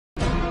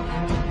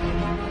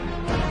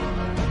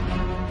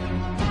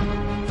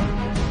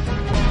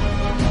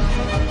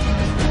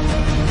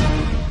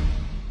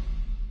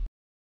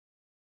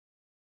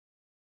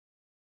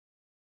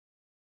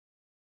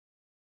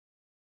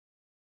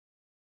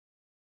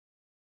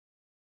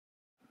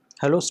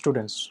Hello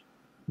students,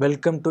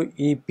 welcome to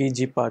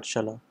EPG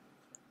Pathshala.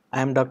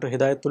 I am Dr.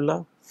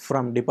 Hidayatullah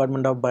from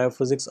Department of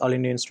Biophysics, All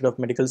India Institute of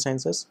Medical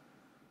Sciences.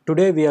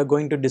 Today we are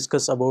going to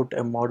discuss about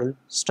a model,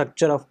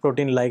 structure of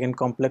protein-ligand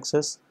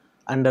complexes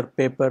under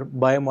paper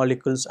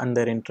Biomolecules and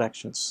their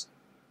interactions.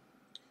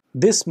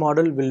 This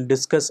model will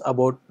discuss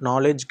about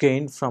knowledge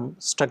gained from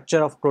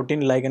structure of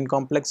protein-ligand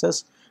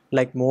complexes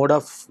like mode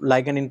of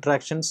ligand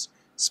interactions,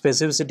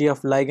 specificity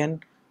of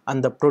ligand,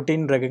 and the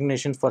protein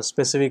recognition for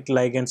specific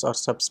ligands or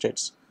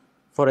substrates.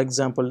 For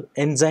example,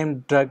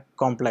 enzyme-drug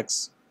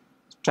complex,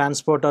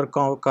 transporter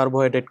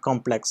carbohydrate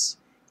complex,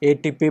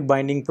 ATP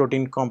binding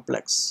protein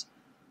complex,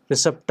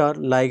 receptor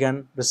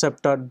ligand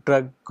receptor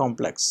drug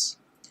complex,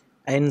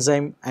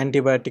 enzyme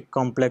antibiotic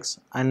complex,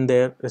 and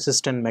their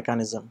resistant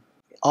mechanism.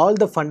 All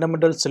the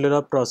fundamental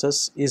cellular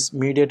process is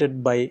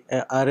mediated by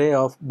an array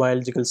of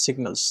biological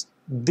signals.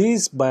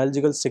 These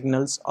biological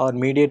signals are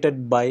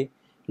mediated by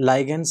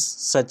ligands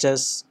such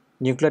as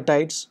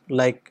nucleotides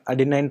like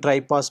adenine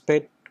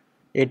triphosphate,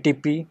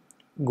 ATP,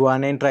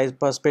 guanine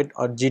triphosphate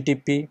or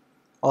GTP,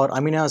 or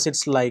amino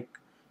acids like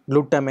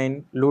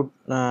glutamine,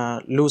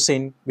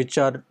 leucine, which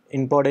are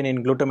important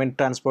in glutamine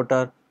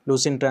transporter,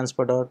 leucine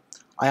transporter,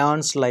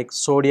 ions like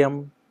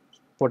sodium,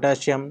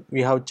 potassium.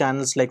 We have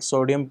channels like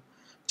sodium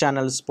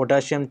channels,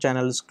 potassium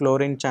channels,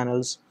 chlorine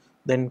channels,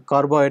 then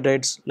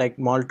carbohydrates like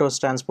maltose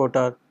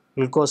transporter,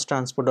 glucose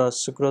transporter,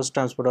 sucrose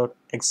transporter,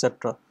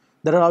 etc.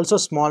 There are also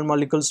small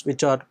molecules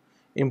which are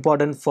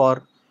important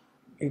for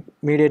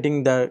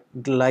mediating the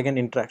ligand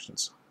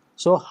interactions.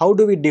 So how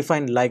do we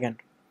define ligand?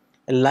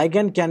 A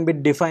ligand can be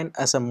defined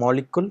as a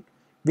molecule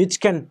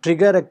which can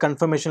trigger a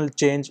conformational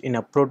change in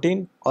a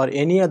protein or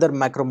any other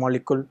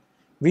macromolecule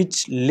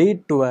which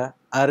lead to an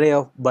array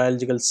of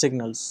biological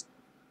signals.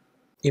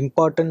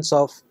 Importance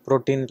of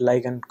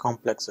protein-ligand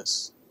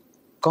complexes.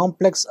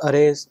 Complex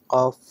arrays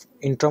of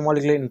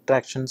intramolecular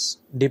interactions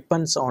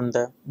depends on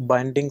the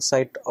binding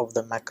site of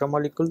the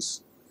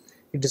macromolecules.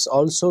 It is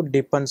also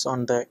depends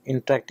on the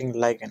interacting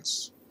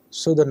ligands.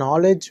 So the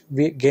knowledge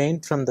we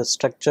gained from the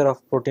structure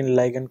of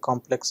protein-ligand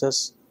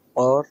complexes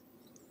are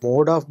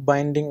mode of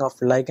binding of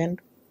ligand,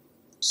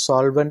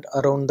 solvent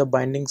around the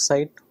binding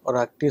site or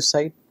active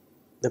site,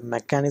 the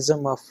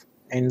mechanism of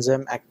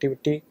enzyme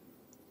activity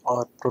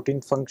or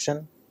protein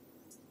function,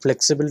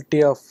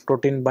 flexibility of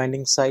protein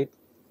binding site,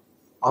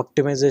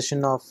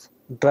 optimization of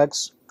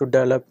drugs to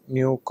develop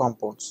new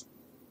compounds.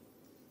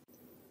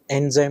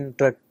 Enzyme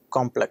drug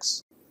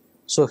complex.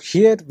 So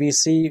here we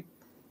see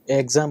an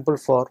example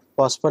for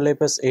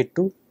phospholipase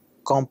A2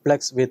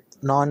 complex with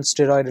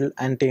non-steroidal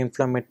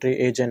anti-inflammatory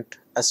agent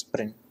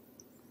aspirin.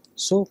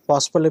 So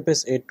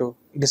phospholipase A2,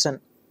 it is an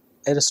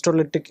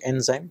erythrolytic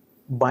enzyme,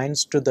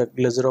 binds to the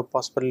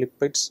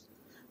glycerophospholipids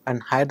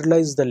and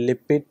hydrolyzes the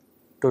lipid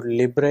to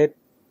liberate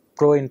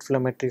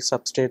pro-inflammatory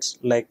substrates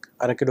like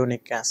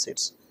arachidonic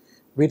acids,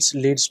 which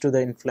leads to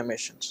the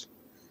inflammations.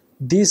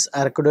 These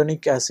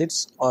arachidonic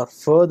acids are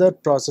further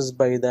processed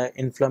by the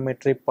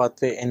inflammatory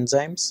pathway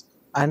enzymes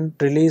and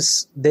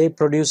they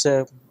produce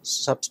a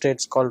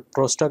substrates called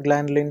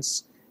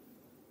prostaglandins,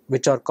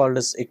 which are called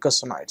as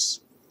eicosanoids.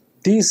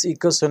 These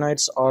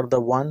eicosanoids are the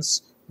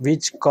ones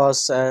which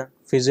cause a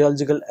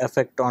physiological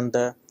effect on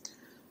the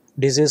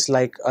disease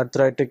like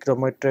arthritic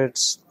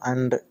rheumatoids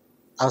and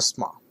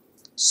asthma.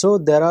 So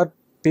there are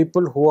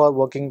people who are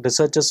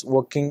researchers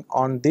working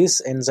on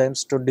these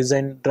enzymes to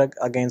design drug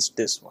against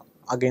this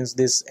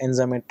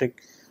enzymatic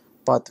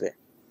pathway.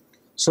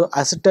 So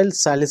acetyl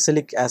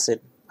salicylic acid,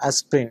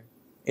 aspirin,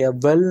 a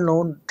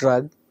well-known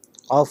drug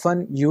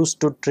often used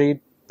to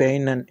treat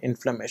pain and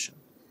inflammation.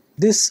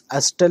 This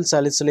acetyl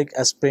salicylic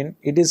aspirin,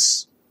 it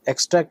is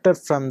extracted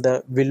from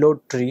the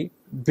willow tree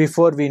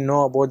before we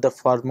know about the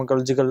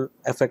pharmacological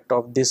effect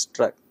of this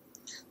drug.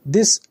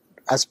 This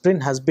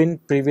aspirin has been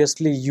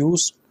previously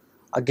used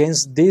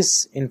against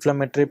these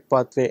inflammatory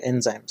pathway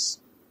enzymes.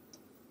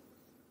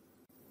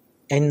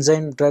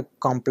 Enzyme drug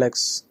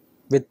complex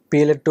with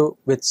PLA2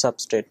 with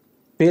substrate.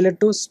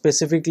 PLA2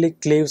 specifically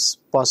cleaves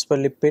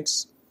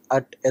phospholipids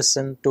at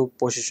SN2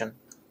 position.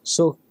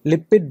 So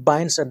lipid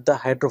binds at the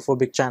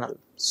hydrophobic channel.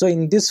 So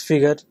in this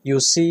figure you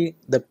see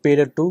the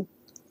PLA2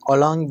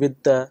 along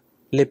with the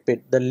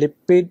lipid. The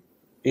lipid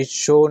is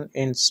shown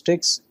in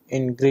streaks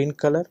in green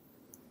color.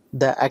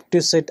 The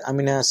active site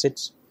amino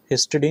acids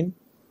histidine,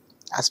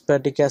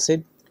 aspartic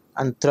acid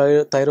and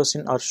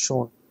tyrosine are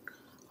shown.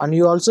 And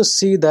you also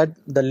see that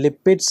the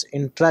lipids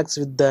interacts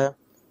with the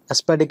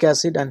aspartic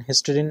acid and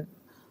histidine.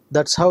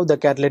 That's how the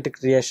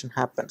catalytic reaction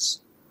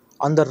happens.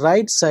 On the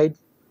right side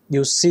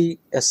you see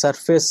a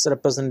surface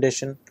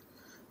representation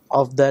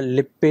of the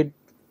lipid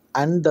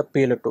and the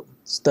PLA2.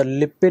 So the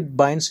lipid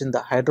binds in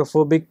the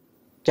hydrophobic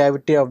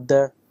cavity of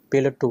the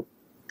PLA2.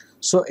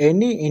 So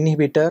any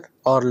inhibitor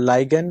or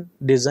ligand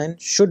design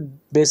should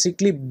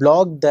basically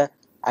block the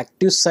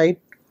active site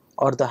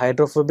or the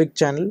hydrophobic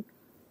channel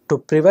to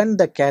prevent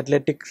the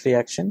catalytic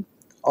reaction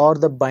or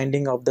the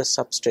binding of the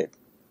substrate.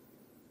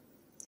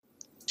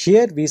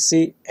 Here we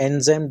see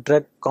enzyme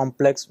drug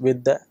complex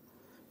with the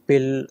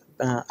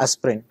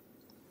aspirin.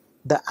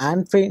 The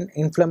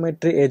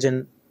anti-inflammatory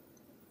agent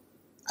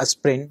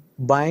aspirin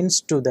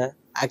binds to the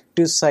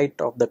active site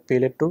of the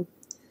PLA2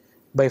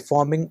 by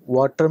forming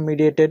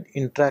water-mediated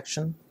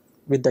interaction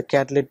with the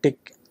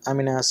catalytic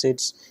amino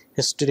acids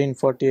histidine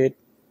 48,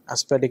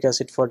 aspartic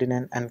acid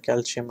 49 and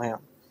calcium ion.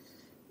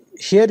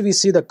 Here we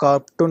see the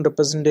cartoon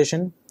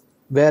representation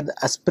where the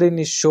aspirin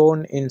is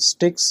shown in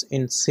sticks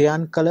in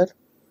cyan color,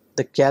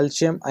 the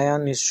calcium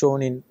ion is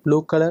shown in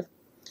blue color,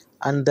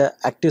 and the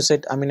active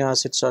site amino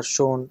acids are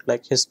shown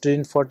like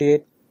histidine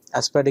 48,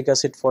 aspartic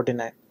acid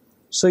 49.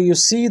 So you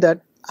see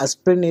that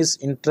aspirin is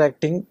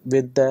interacting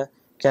with the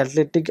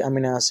catalytic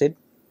amino acid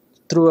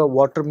through a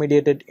water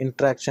mediated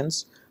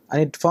interactions,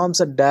 and it forms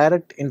a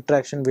direct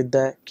interaction with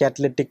the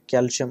catalytic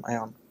calcium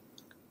ion.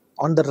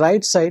 On the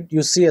right side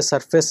you see a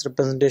surface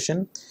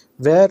representation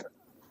where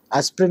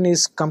aspirin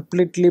is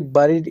completely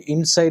buried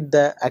inside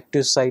the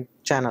active site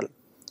channel.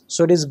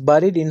 So it is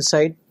buried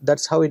inside,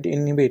 that's how it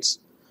inhibits,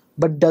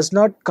 but does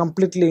not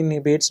completely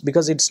inhibits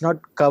because it's not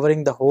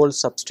covering the whole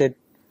substrate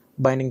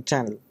binding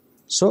channel.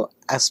 So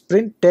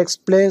aspirin takes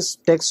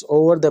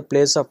over the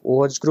place of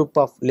OH group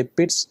of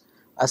lipids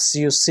as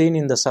you seen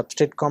in the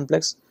substrate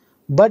complex,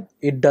 but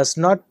it does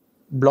not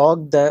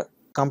block the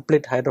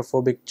complete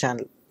hydrophobic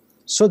channel.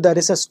 So there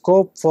is a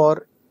scope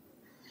for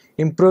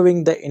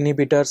improving the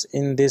inhibitors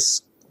in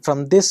this.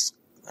 From this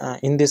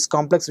in this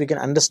complex we can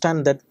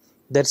understand that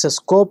there is a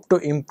scope to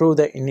improve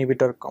the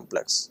inhibitor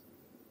complex.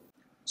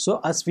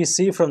 So as we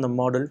see from the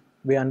model,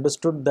 we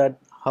understood that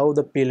how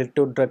the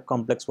PLA2 drug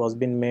complex was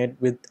being made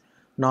with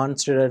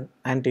non-steroidal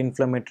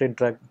anti-inflammatory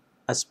drug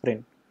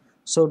aspirin.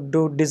 So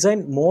to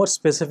design more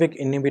specific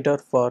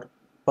inhibitor for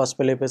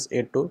phospholipase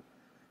A2,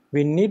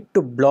 we need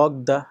to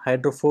block the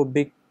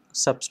hydrophobic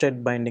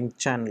substrate binding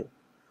channel.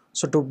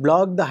 So to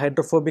block the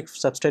hydrophobic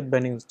substrate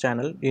binding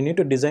channel, you need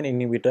to design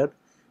inhibitor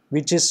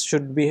which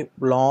should be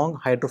long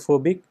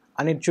hydrophobic,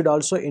 and it should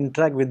also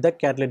interact with the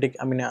catalytic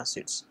amino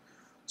acids.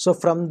 So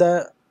from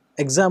the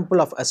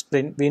example of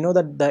aspirin, we know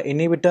that the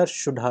inhibitor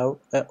should have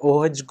a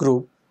OH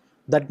group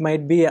that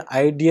might be an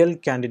ideal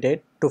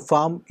candidate to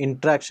form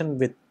interaction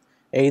with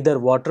either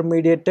water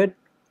mediated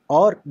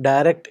or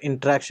direct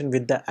interaction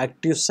with the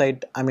active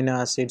site amino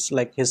acids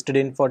like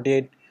histidine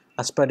 48,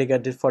 aspartic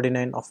acid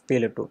 49 of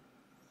PLA2.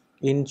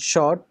 In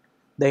short,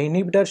 the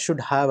inhibitor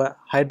should have a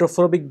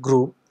hydrophobic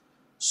group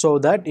so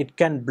that it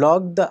can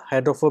block the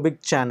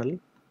hydrophobic channel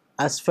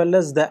as well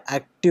as the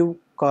active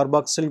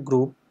carboxyl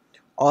group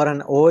or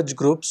an OH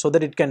group so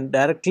that it can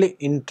directly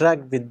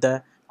interact with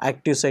the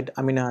active site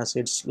amino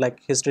acids like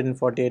histidine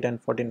 48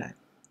 and 49.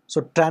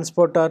 So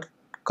transporter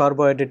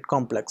carbohydrate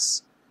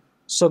complex.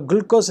 So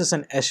glucose is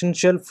an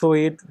essential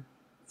fluid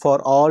for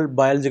all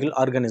biological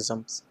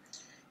organisms.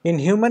 In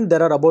human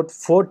there are about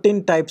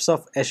 14 types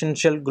of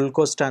essential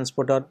glucose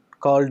transporter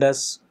called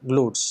as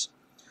GLUTs.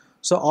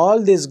 So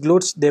all these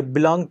GLUTs, they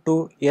belong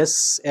to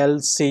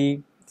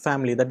SLC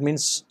family, that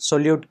means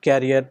solute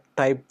carrier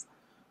type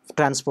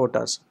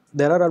transporters.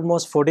 There are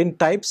almost 14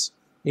 types.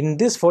 In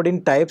these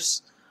 14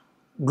 types,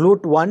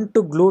 GLUT 1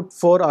 to GLUT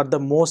 4 are the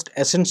most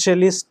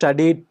essentially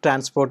studied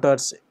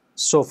transporters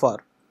so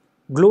far.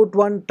 GLUT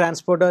 1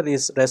 transporter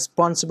is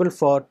responsible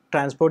for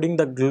transporting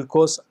the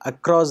glucose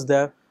across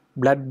the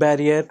blood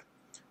barrier,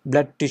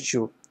 blood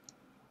tissue,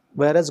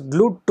 whereas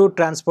GLUT 2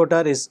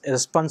 transporter is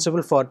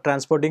responsible for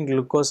transporting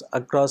glucose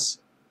across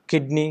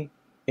kidney,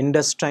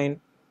 intestine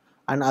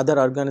and other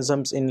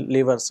organisms in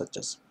liver such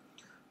as.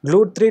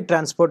 GLUT 3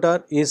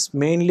 transporter is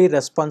mainly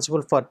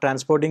responsible for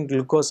transporting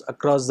glucose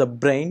across the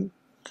brain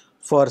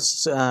for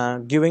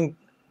giving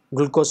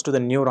glucose to the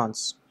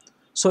neurons.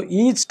 So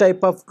each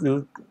type of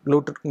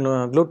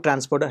GLUT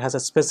transporter has a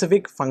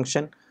specific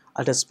function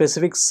at a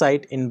specific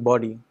site in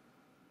body.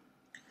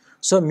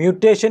 So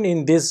mutation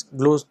in this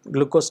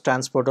glucose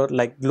transporter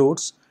like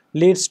GLUTs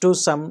leads to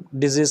some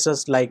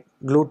diseases like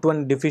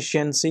GLUT1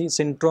 deficiency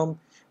syndrome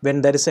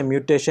when there is a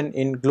mutation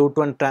in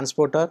GLUT1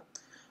 transporter,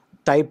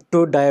 type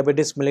 2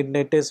 diabetes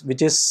mellitus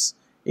which is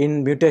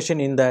in mutation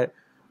in the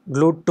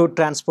GLUT2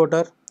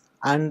 transporter,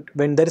 and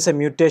when there is a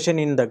mutation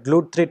in the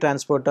GLUT3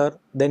 transporter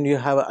then you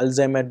have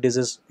Alzheimer's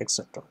disease,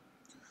 etc.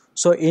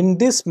 So in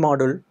this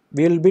module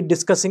we will be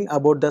discussing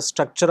about the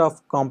structure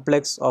of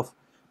complex of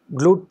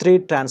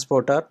GLUT3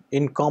 transporter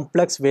in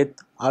complex with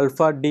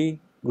alpha D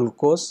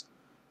glucose,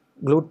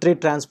 GLUT3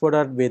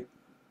 transporter with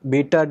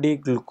beta D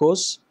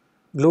glucose,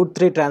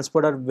 GLUT3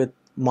 transporter with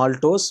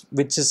maltose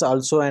which is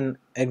also an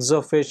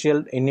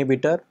exophageal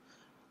inhibitor,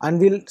 and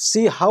we'll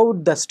see how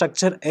the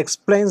structure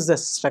explains the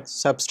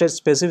substrate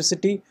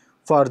specificity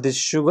for this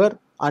sugar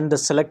and the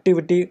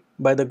selectivity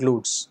by the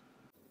GLUTs.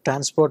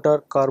 Transporter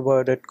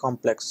carbohydrate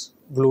complex,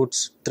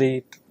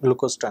 GLUT3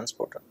 glucose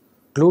transporter.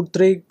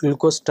 GLUT3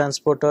 glucose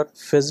transporter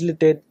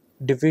facilitates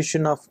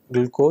diffusion of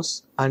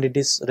glucose, and it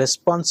is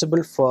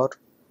responsible for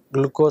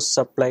glucose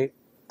supply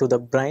to the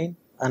brain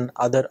and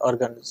other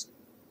organs.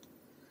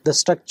 The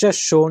structure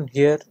shown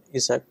here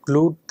is a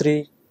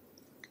GLUT3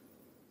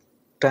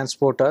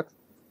 transporter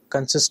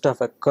consists of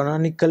a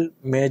canonical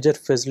major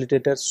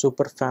facilitator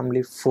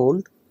superfamily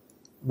fold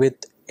with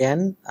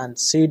N and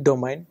C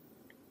domain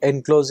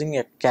enclosing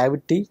a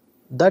cavity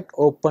that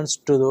opens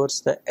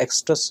towards the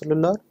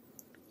extracellular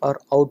or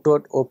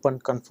outward open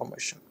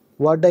conformation.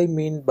 What I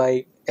mean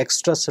by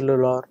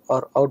extracellular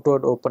or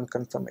outward open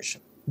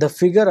conformation? The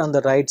figure on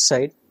the right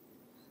side,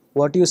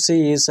 what you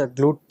see is a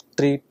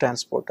GLUT3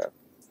 transporter.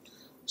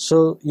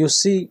 So you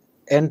see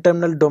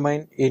N-terminal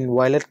domain in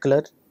violet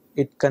color.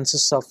 It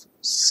consists of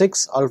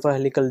 6 alpha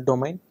helical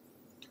domain.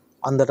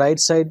 On the right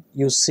side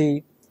you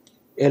see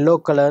yellow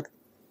color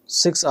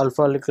 6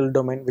 alpha helical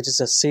domain, which is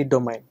a C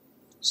domain.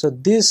 So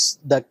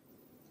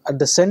at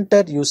the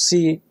center you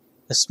see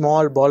a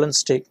small ball and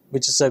stick,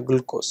 which is a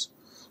glucose.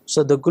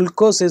 So the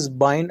glucose is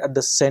bind at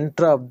the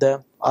center of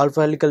the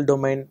alpha helical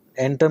domain,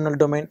 N-terminal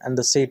domain and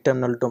the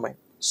C-terminal domain.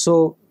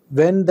 So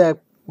when the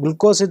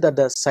glucose is at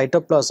the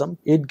cytoplasm,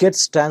 it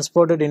gets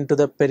transported into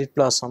the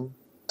periplasm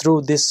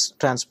through this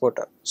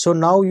transporter. So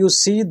now you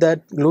see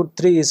that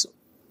GLUT3 is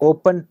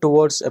open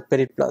towards a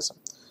periplasm.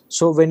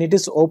 So when it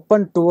is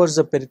open towards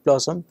the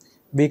periplasm,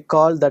 we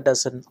call that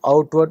as an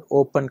outward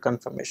open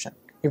conformation.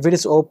 If it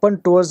is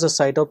open towards the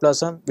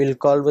cytoplasm, we will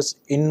call this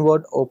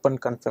inward open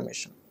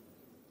conformation.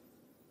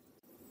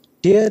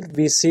 Here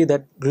we see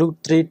that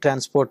GLUT3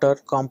 transporter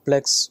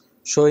complex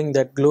showing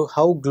that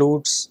how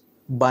GLUTs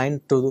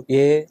bind to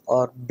A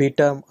or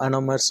beta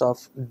anomers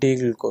of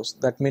D-glucose.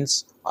 That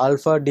means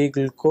alpha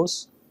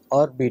D-glucose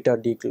or beta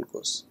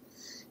D-glucose.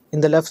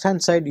 In the left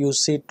hand side you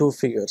see two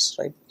figures,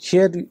 right?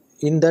 Here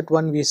in that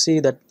one we see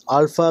that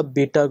alpha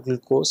beta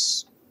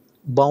glucose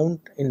bound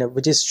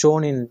which is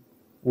shown in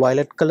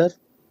violet color.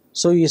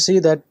 So you see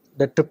that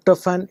the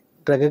tryptophan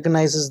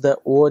recognizes the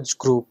OH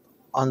group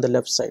on the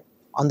left side.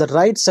 On the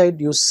right side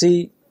you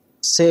see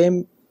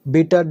same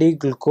beta D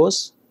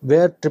glucose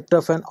where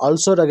tryptophan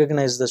also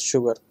recognizes the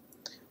sugar.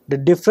 The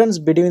difference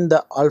between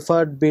the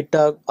alpha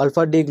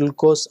D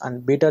glucose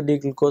and beta D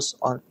glucose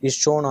is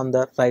shown on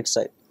the right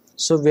side.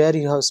 So where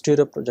you have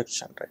stereo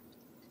projection, right?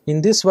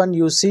 In this one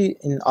you see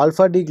in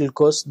alpha D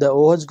glucose the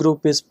OH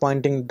group is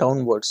pointing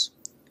downwards,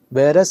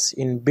 whereas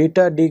in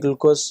beta D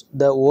glucose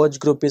the OH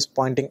group is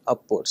pointing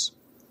upwards.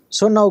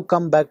 So now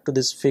come back to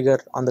this figure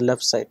on the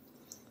left side.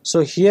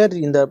 So here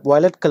in the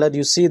violet color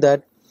you see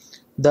that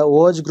the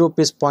OH group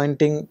is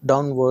pointing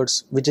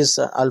downwards, which is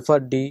alpha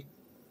D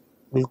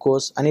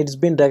glucose, and it's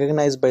been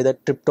recognized by the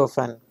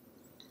tryptophan.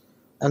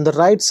 On the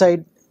right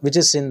side, which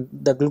is in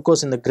the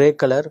glucose in the gray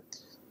color,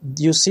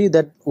 you see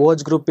that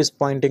OH group is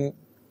pointing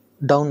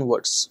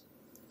downwards.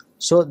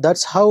 So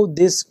that's how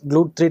this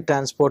GLUT3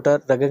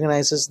 transporter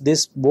recognizes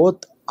this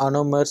both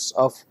anomers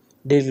of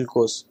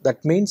D-glucose.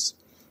 That means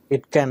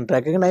it can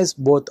recognize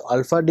both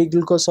alpha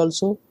D-glucose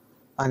also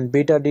and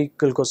beta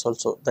D-glucose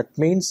also. That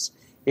means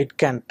it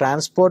can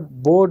transport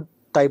both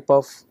type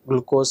of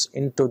glucose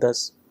into the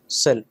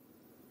cell.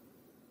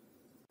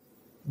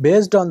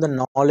 Based on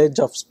the knowledge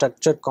of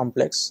structure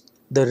complex,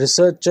 the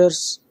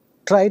researchers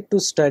tried to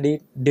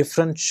study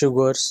different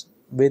sugars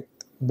with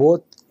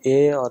both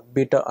A or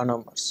beta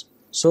anomers.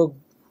 So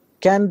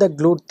can the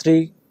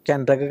GLUT3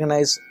 can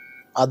recognize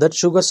other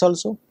sugars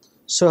also?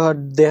 So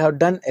they have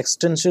done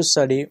extensive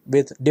study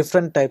with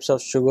different types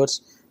of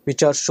sugars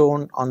which are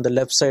shown on the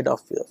left side of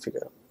the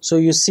figure. So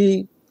you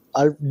see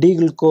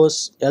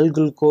D-glucose,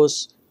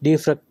 L-glucose,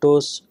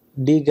 D-fructose,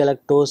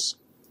 D-galactose,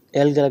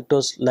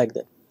 L-galactose, like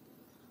that.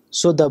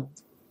 So the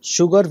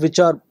sugar which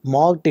are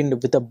marked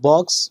with a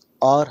box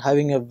are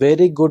having a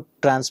very good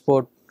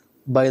transport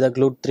by the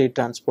GLUT3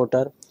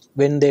 transporter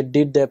when they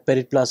did the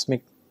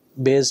periplasmic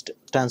based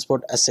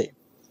transport assay.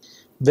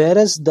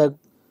 Whereas the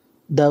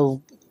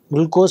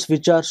glucose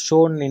which are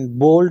shown in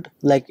bold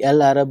like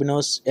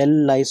L-arabinose,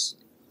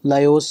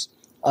 L-lyose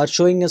are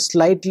showing a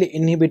slightly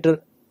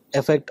inhibitor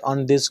effect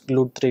on these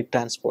GLUT3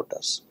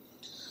 transporters.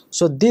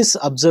 So this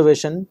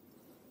observation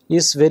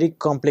is very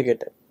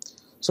complicated.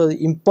 So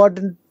the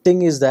important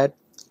thing is that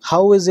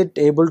how is it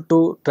able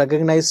to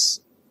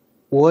recognize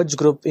OH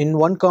group? In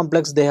one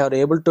complex they are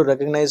able to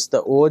recognize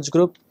the OH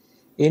group.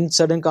 In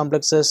certain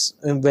complexes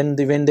when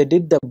they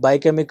did the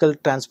biochemical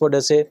transport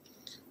assay,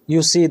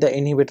 you see the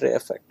inhibitory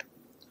effect.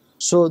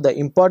 So the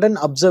important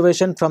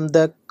observation from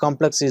the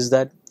complex is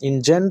that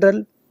in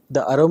general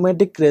the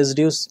aromatic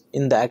residues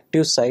in the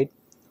active site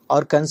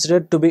are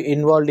considered to be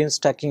involved in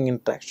stacking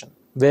interaction,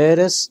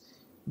 whereas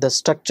the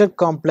structure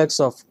complex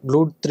of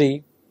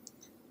GLUT3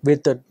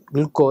 with the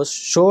glucose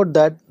showed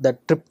that the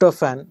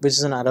tryptophan, which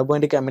is an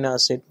aromatic amino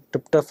acid,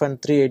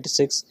 tryptophan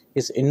 386,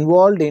 is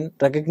involved in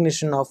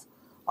recognition of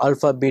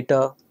alpha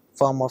beta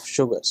form of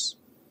sugars.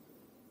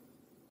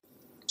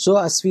 So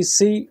as we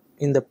see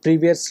in the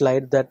previous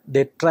slide that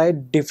they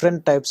tried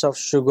different types of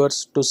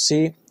sugars to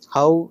see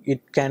how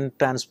it can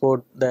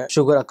transport the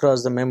sugar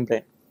across the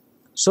membrane.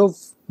 So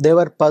they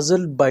were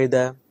puzzled by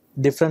the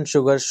different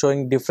sugars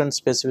showing different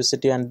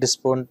specificity and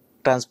different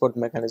transport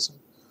mechanism.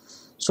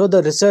 So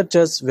the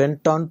researchers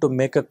went on to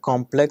make a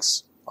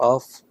complex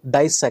of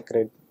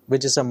disaccharide,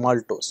 which is a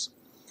maltose.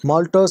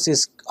 Maltose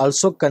is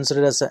also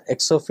considered as an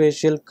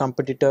exofacial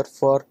competitor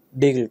for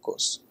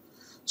D-glucose.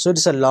 So it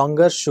is a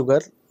longer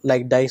sugar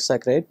like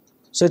disaccharide.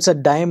 So it's a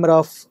dimer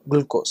of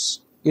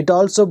glucose. It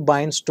also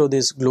binds to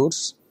these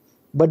GLUTs,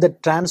 but the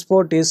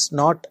transport is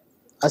not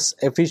as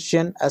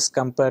efficient as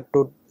compared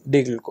to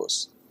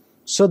D-glucose.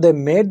 So they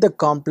made the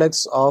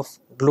complex of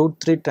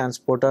GLUT3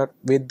 transporter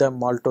with the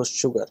maltose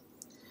sugar,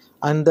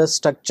 and the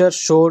structure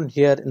shown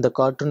here in the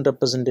cartoon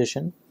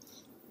representation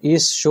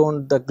is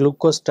shown the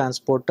glucose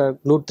transporter,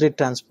 GLUT3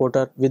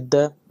 transporter with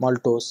the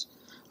maltose,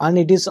 and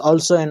it is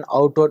also an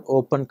outward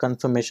open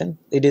conformation.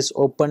 It is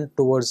open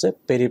towards the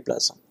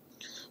periplasm.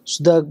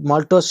 So the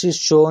maltose is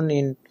shown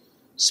in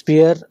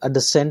sphere at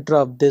the center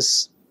of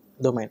this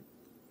domain.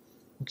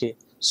 Okay,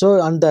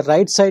 so on the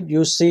right side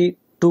you see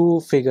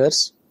two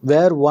figures,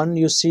 where one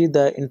you see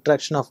the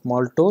interaction of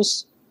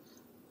maltose,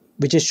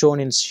 which is shown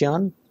in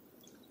cyan.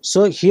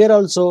 So here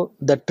also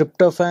the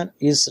tryptophan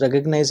is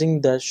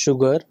recognizing the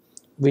sugar,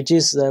 which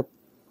is the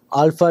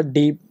alpha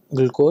D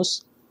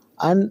glucose,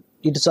 and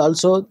it is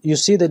also, you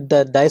see that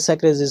the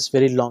disaccharide is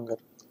very longer.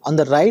 On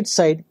the right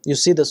side you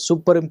see the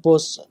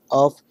superimpose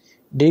of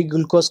D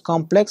glucose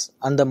complex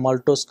and the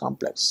maltose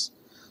complex.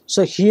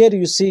 So here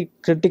you see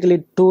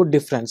critically two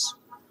difference.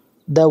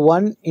 The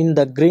one in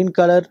the green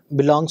color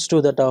belongs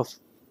to that of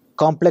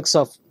complex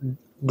of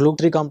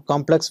GLUT3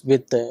 complex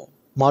with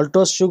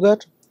maltose sugar,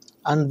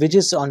 and which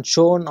is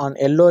shown on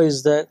yellow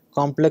is the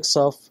complex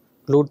of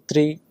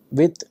GLUT3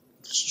 with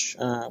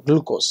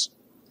glucose.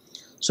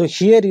 So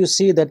here you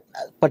see that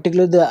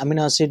particularly the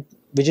amino acid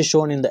which is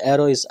shown in the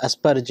arrow is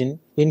asparagine.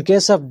 In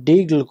case of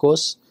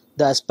D-glucose,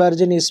 the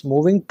asparagine is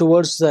moving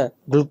towards the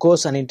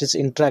glucose and it is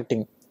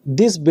interacting.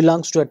 This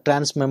belongs to a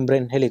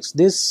transmembrane helix.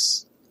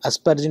 This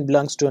asparagine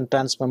belongs to a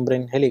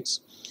transmembrane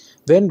helix.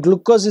 When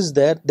glucose is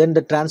there, then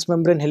the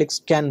transmembrane helix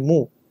can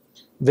move.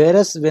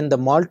 Whereas when the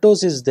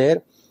maltose is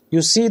there,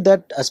 you see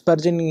that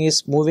asparagine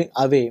is moving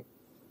away.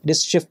 It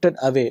is shifted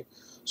away.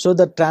 So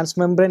the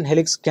transmembrane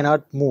helix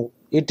cannot move.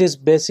 It is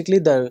basically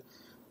the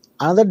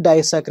another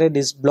disaccharide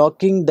is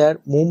blocking the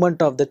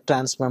movement of the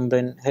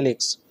transmembrane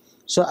helix.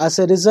 So as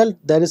a result,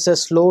 there is a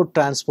slow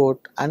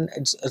transport, and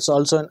it's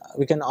also,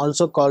 we can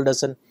also call it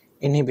as an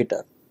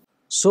inhibitor.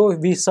 So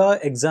we saw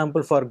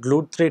example for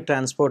GLUT3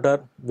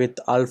 transporter with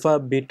alpha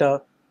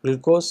beta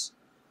glucose,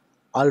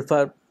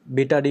 alpha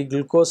beta D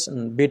glucose,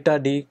 and beta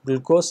D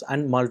glucose,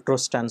 and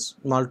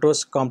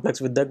maltose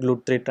complex with the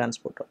GLUT3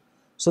 transporter.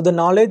 So the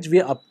knowledge we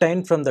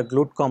obtained from the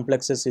GLUT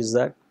complexes is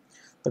that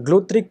the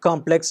GLUT3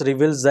 complex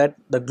reveals that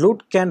the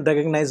GLUT can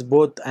recognize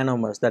both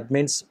anomers. That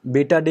means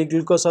beta D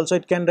glucose also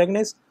it can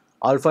recognize,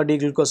 alpha D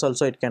glucose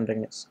also it can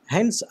recognize.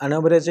 Hence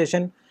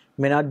anomerization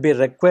may not be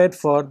required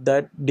for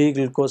that D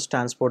glucose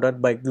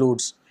transported by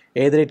GLUTs.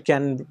 Either it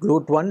can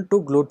GLUT1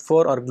 to GLUT4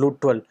 or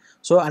GLUT12.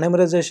 So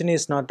anomerization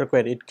is not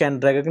required. It can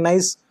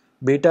recognize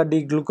beta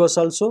D glucose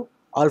also,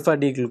 alpha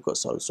D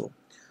glucose also.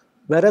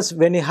 Whereas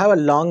when you have a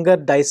longer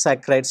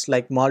disaccharides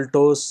like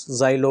maltose,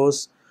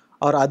 xylose,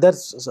 or other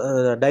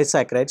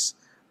disaccharides,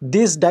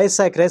 these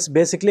disaccharides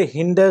basically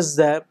hinders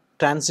the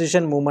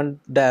transition movement,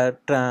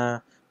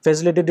 the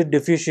facilitated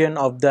diffusion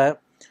of the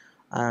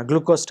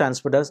glucose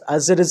transporters.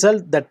 As a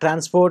result, the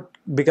transport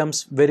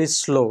becomes very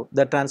slow.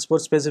 The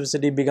transport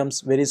specificity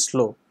becomes very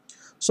slow.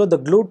 So the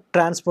GLUT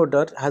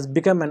transporter has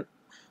become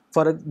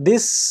for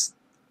this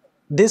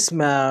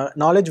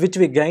knowledge which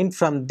we gained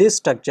from this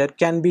structure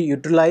can be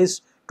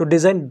utilized to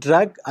design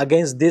drug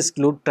against this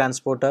GLUT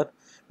transporter,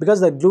 because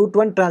the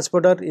GLUT1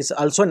 transporter is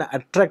also an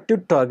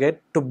attractive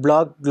target to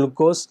block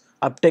glucose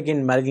uptake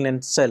in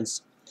malignant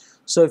cells.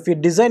 So if we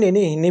design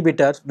any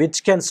inhibitor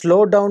which can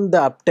slow down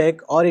the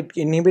uptake or it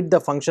inhibit the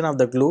function of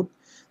the GLUT,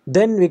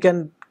 then we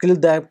can kill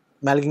the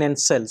malignant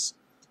cells.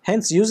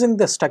 Hence, using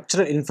the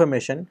structural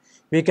information,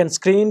 we can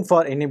screen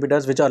for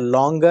inhibitors which are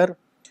longer,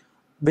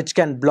 which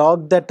can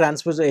block the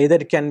transport. Either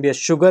it can be a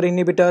sugar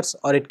inhibitors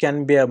or it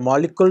can be a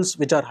molecules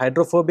which are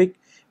hydrophobic,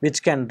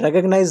 which can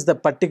recognize the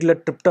particular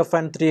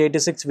tryptophan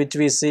 386 which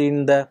we see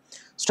in the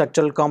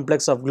structural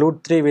complex of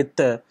GLUT3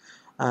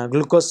 with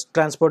glucose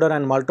transporter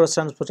and maltose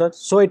transporter.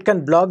 So it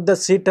can block the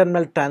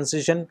C-terminal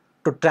transition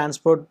to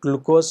transport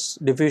glucose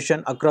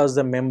diffusion across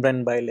the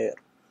membrane bilayer.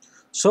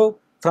 So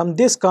from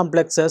these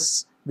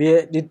complexes,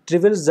 it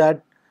reveals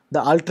that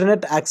the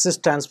alternate axis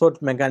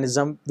transport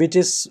mechanism, which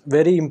is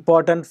very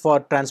important for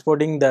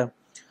transporting the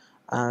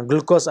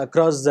glucose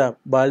across the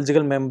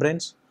biological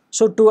membranes.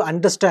 So to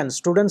understand,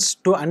 students,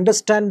 to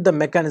understand the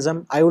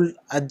mechanism,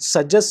 I'd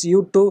suggest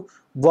you to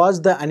watch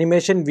the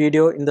animation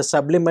video in the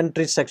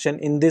supplementary section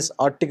in these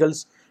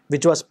articles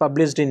which was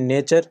published in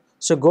Nature.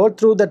 So go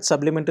through that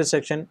supplementary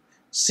section,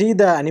 see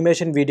the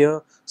animation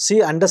video,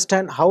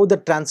 understand how the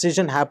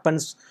transition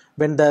happens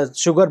when the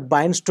sugar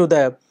binds to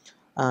the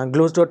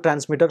glucose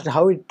transmitter,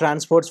 how it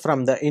transports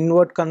from the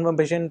inward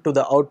conformation to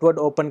the outward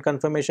open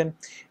conformation.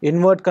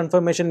 Inward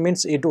conformation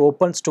means it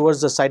opens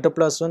towards the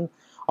cytoplasm.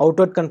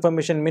 Outward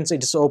conformation means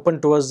it is open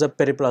towards the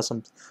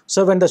periplasm.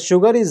 So when the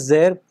sugar is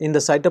there in the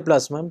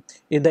cytoplasm,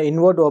 in the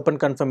inward open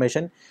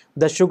conformation,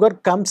 the sugar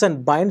comes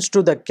and binds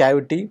to the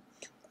cavity.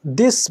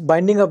 This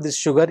binding of this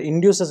sugar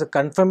induces a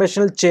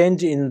conformational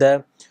change in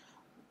the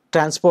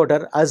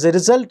transporter. As a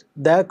result,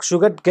 the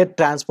sugar get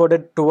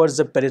transported towards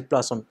the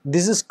periplasm.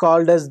 This is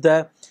called as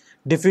the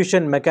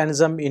diffusion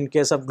mechanism in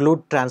case of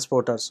GLUT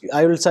transporters.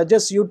 I will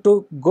suggest you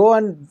to go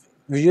and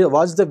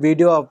watch the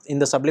video in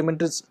the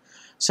supplementary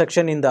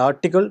section in the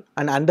article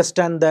and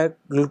understand the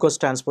glucose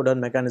transporter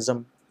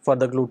mechanism for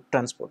the GLUT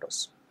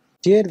transporters.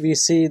 Here we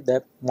see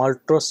the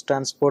maltose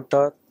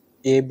transporter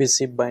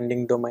ABC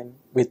binding domain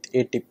with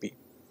ATP.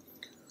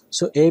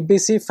 So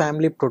ABC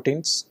family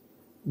proteins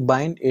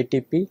bind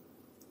ATP.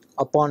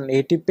 Upon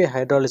ATP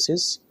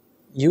hydrolysis,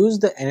 use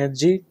the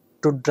energy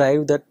to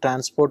drive the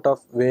transport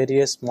of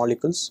various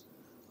molecules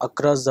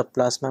across the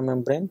plasma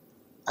membrane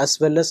as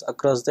well as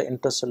across the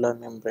intracellular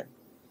membrane.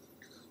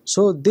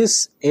 So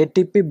this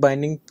ATP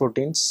binding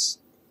proteins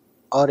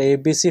or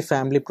ABC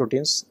family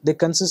proteins, they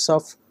consist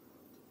of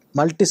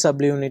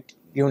multi-subunit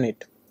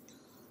unit.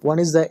 One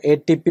is the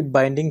ATP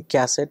binding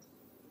cassette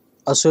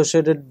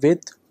associated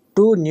with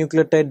two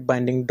nucleotide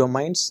binding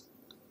domains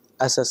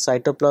as a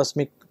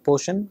cytoplasmic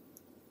portion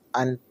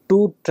and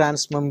two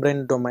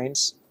transmembrane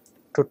domains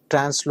to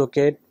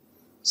translocate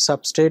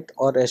substrate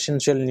or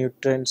essential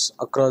nutrients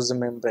across the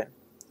membrane.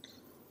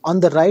 On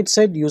the right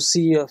side you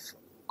see a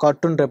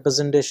cartoon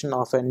representation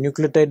of a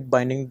nucleotide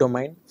binding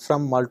domain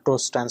from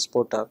maltose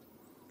transporter.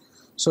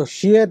 So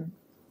here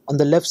on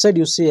the left side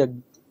you see a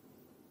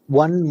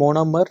one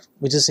monomer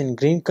which is in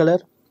green color.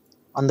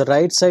 On the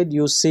right side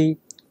you see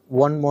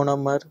one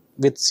monomer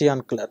with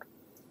cyan color.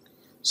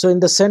 So in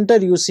the center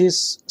you see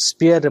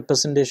sphere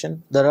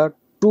representation. There are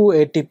two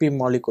ATP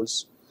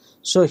molecules.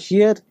 So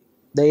here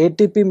the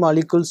ATP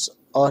molecules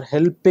are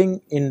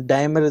helping in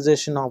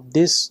dimerization of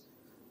these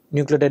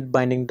nucleotide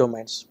binding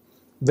domains.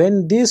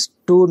 When these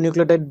two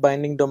nucleotide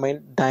binding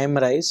domain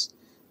dimerize,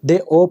 they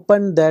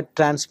open the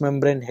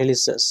transmembrane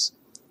helices.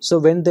 So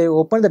when they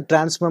open the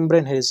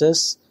transmembrane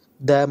helices,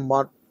 the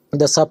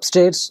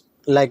substrates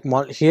like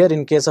here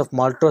in case of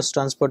maltose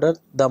transporter,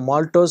 the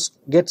maltose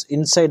gets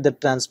inside the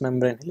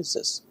transmembrane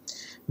helices.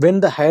 When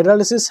the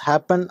hydrolysis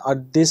happen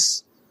at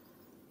this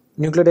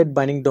nucleotide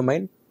binding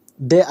domain,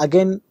 they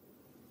again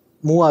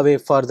move away,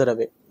 further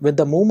away. With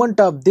the movement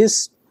of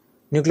this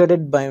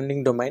nucleotide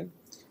binding domain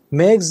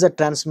makes the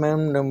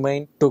transmembrane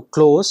domain to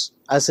close.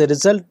 As a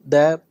result,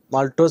 the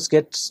maltose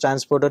gets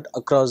transported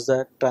across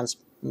the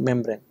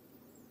transmembrane.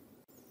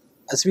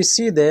 As we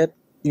see there,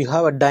 you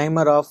have a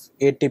dimer of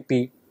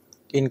ATP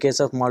in case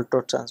of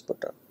maltose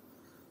transporter.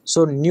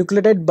 So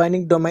nucleotide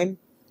binding domain,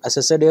 as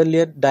I said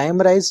earlier,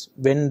 dimerize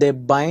when they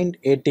bind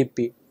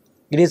ATP.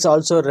 It is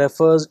also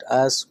referred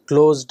as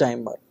closed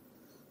dimer.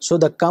 So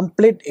the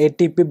complete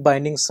ATP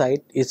binding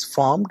site is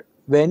formed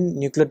when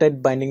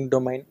nucleotide binding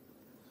domain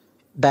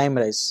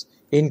dimerize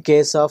in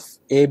case of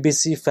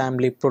ABC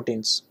family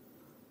proteins.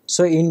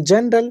 So in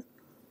general,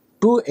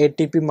 two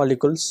ATP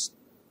molecules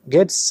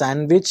get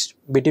sandwiched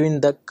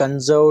between the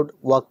conserved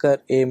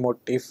Walker A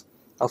motif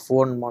of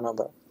one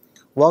monomer.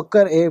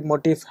 Walker A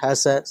motif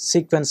has a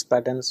sequence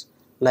patterns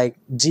like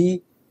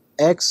G,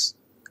 X,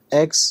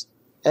 X,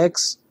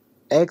 X,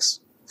 X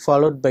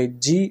followed by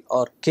G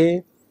or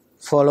K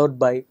followed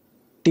by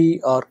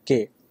T or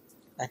K,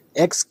 and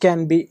X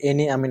can be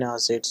any amino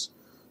acids.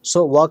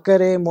 So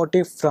Walker A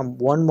motif from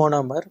one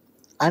monomer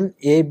and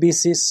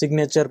ABC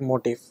signature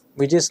motif,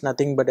 which is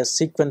nothing but a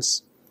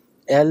sequence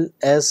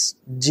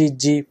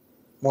LSGG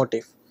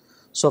motif.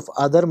 So of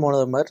other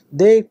monomer,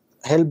 they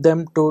help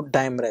them to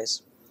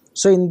dimerize.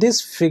 So in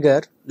this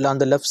figure on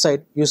the left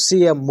side you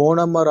see a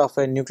monomer of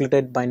a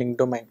nucleotide binding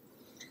domain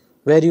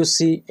where you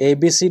see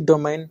ABC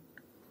domain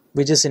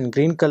which is in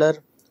green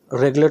color,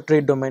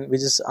 regulatory domain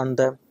which is on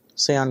the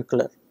cyan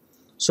color.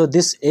 So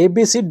this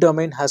ABC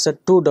domain has a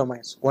two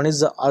domains. One is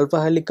the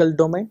alpha helical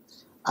domain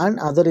and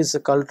other is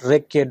called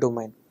Reg K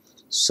domain.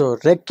 So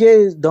Reg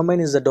K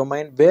domain is the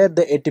domain where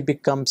the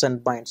ATP comes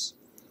and binds.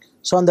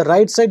 So on the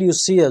right side you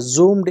see a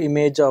zoomed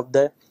image of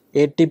the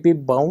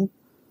ATP bound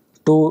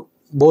to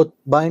both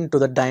bind to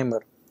the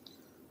dimer.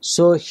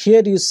 So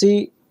here you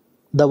see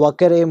the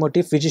Walker A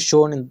motif which is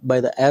shown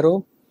by the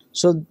arrow.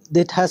 So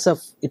it has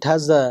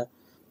the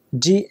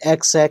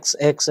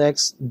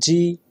GXXXX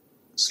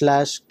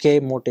G/K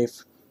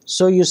motif.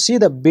 So you see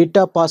the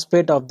beta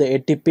phosphate of the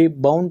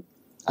ATP bound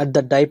at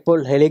the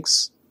dipole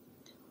helix.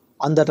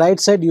 On the right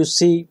side you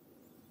see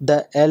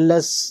the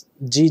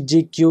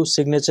LSGGQ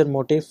signature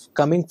motif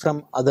coming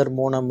from other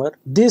monomer.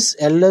 This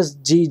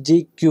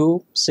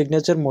LSGGQ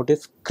signature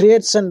motif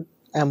creates a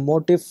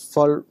motif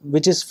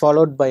which is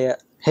followed by a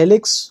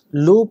helix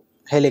loop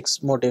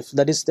helix motif.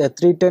 That is, the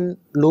 310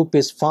 loop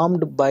is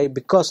formed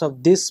because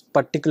of this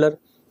particular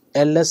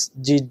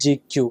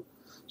LSGGQ.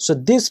 So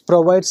this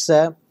provides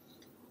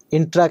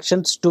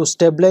interactions to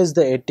stabilize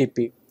the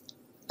ATP.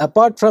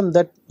 Apart from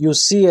that, you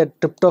see a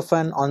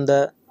tryptophan on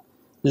the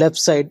left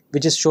side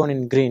which is shown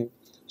in green.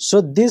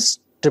 So this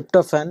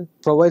tryptophan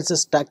provides a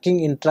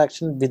stacking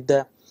interaction with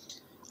the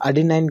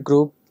adenine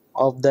group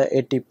of the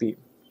ATP.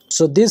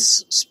 So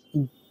this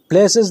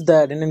places the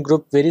adenine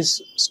group very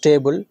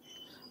stable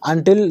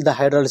until the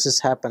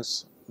hydrolysis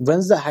happens.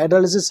 Once the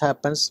hydrolysis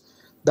happens,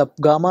 the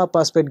gamma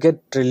phosphate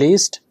get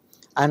released,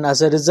 and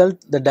as a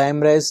result the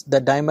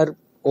dimer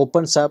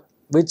opens up,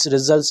 which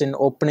results in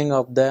opening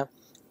of the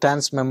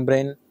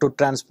transmembrane to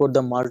transport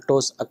the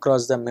maltose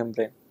across the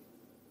membrane.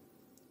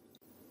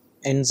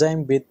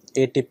 Enzyme with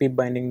ATP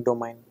binding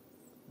domain,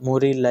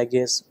 Muri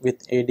ligase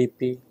with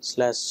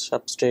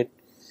ADP/substrate,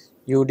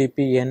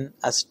 UDP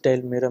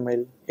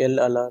N-acetyl-myramyl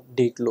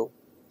L-ala-D-glue.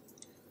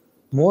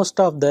 Most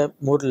of the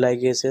Mur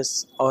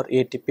ligases are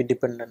ATP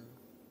dependent.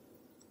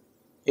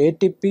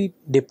 ATP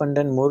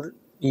dependent Mur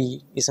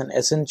E is an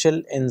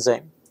essential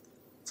enzyme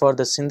for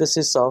the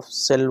synthesis of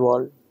cell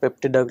wall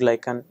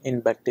peptidoglycan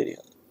in bacteria.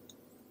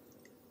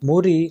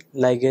 Mur E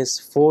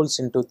ligase folds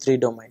into three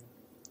domains: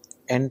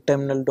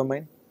 N-terminal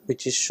domain,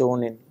 which is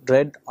shown in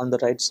red on the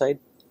right side,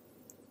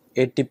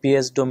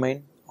 ATPase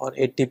domain or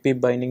ATP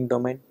binding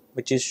domain,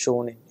 which is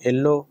shown in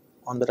yellow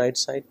on the right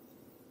side,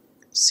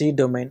 C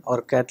domain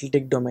or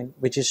catalytic domain,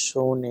 which is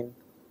shown in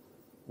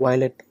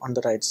violet on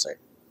the right side.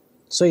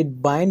 So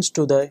it binds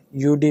to the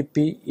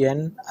UDP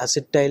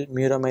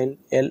N-acetyl-myramyl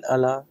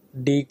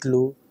L-ala-D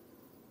glue,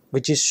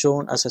 which is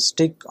shown as a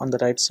stick on the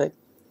right side,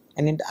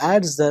 and it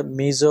adds the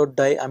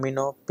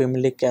mesodiamino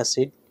pimelic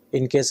acid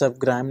in case of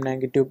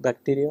gram-negative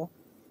bacteria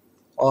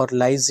or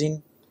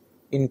lysine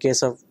in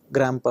case of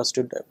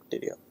gram-positive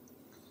bacteria.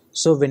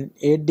 So when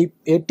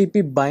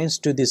ATP binds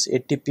to this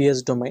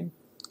ATPase domain,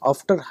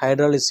 after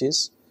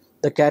hydrolysis,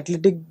 the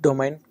catalytic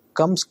domain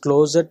comes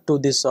closer to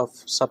this of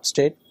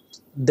substrate,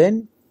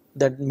 then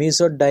that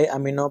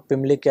mesodiamino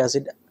pimelic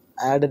acid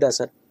added as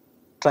a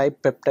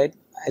tripeptide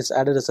is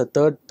added as a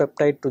third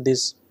peptide to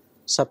this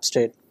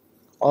substrate,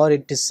 or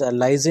it is a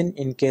lysine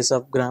in case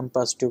of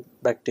gram-positive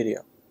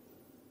bacteria.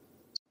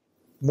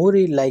 Mur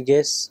E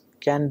ligase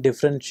can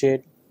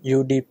differentiate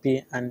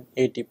UDP and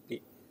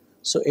ATP.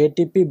 So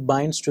ATP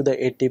binds to the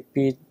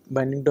ATP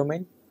binding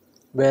domain,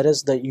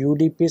 whereas the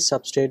UDP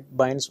substrate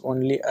binds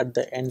only at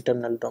the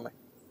N-terminal domain.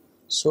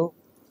 So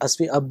as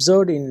we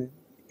observed in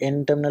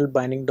N-terminal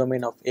binding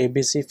domain of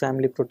ABC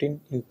family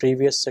protein in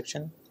previous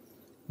section,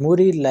 Mur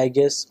E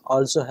ligase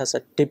also has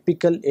a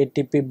typical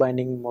ATP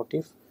binding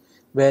motif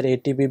where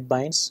ATP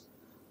binds,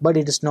 but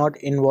it is not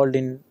involved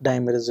in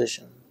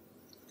dimerization,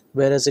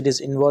 whereas it is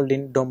involved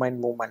in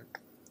domain movement.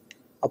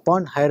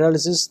 Upon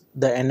hydrolysis,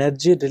 the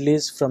energy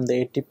released from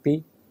the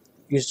ATP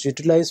is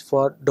utilized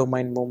for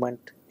domain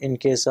movement in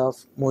case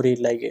of Mur E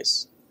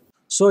ligase.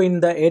 So in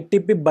the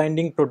ATP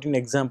binding protein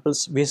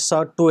examples, we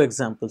saw two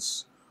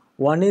examples.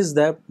 One is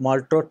the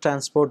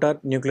maltotransporter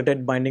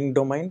nucleotide binding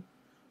domain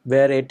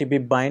where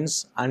ATP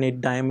binds and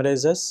it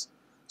dimerizes.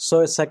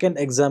 So a second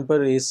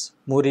example is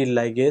Mur E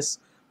ligase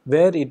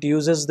where it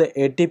uses the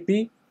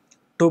ATP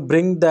to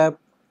bring the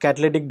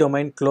catalytic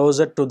domain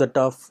closer to the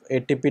top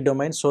ATP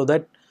domain so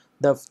that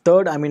the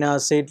third amino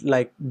acid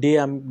like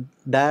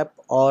DAP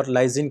or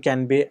lysine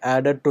can be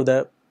added to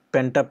the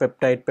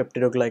pentapeptide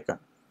peptidoglycan.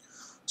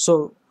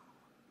 So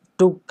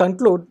to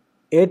conclude,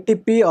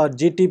 ATP or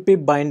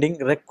GTP binding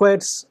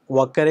requires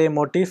Wakare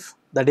motif,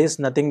 that is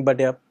nothing but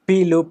a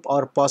P loop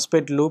or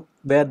phosphate loop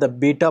where the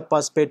beta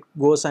phosphate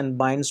goes and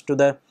binds to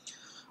the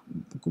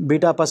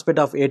beta phosphate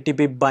of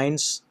ATP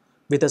binds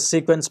with a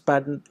sequence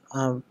pattern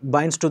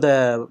binds to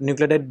the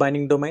nucleotide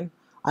binding domain,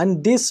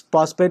 and this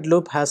phosphate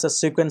loop has a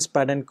sequence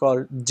pattern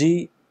called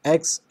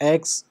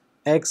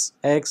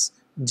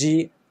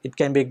GXXXXG. It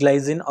can be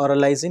glycine or a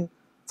lysine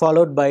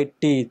followed by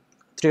T,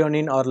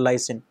 threonine or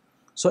lysine.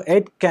 So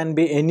it can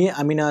be any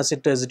amino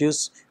acid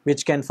residues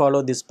which can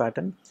follow this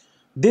pattern.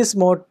 This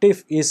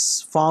motif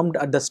is formed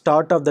at the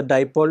start of the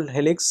dipole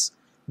helix,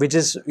 which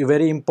is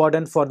very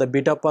important for the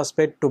beta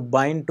phosphate to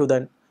bind to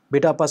the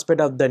beta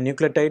phosphate of the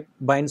nucleotide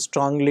bind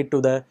strongly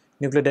to the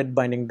nucleotide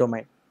binding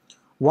domain.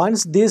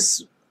 Once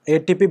this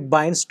ATP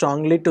binds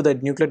strongly to the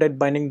nucleotide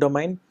binding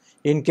domain,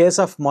 in case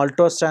of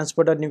maltose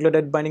transporter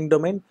nucleotide binding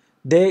domain,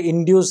 they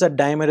induce a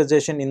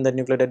dimerization in the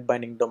nucleotide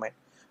binding domain.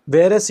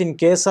 Whereas in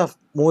case of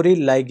Mur E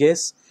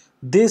ligase,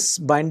 this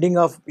binding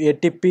of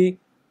ATP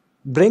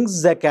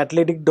brings the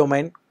catalytic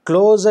domain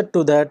closer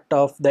to that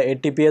of the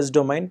ATPase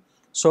domain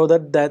so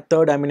that the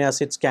third amino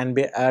acids can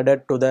be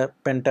added to the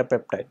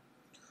pentapeptide.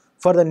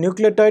 For the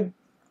nucleotide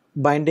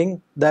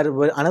binding,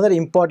 another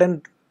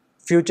important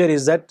feature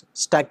is that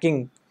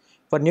stacking.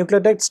 For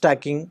nucleotide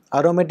stacking,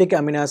 aromatic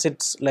amino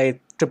acids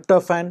like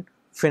tryptophan,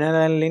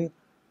 phenylalanine,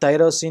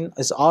 tyrosine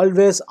is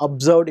always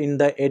observed in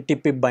the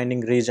ATP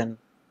binding region.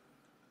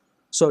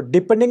 So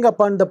depending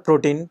upon the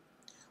protein,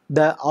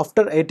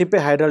 after ATP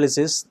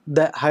hydrolysis,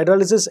 the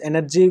hydrolysis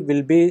energy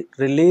will be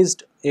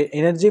released.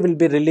 Energy will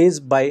be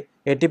released by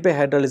ATP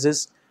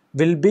hydrolysis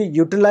will be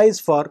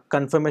utilized for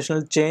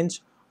conformational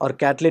change or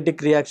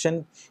catalytic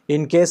reaction.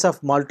 In case of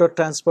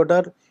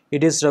maltotransporter,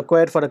 it is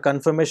required for a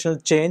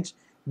conformational change,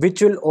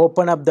 which will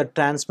open up the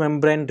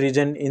transmembrane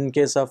region in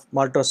case of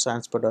maltose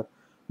transporter.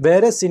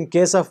 Whereas in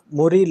case of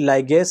Mur E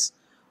ligase,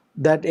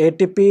 that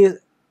ATP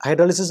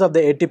hydrolysis of the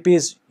ATP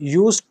is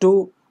used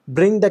to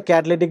bring the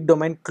catalytic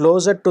domain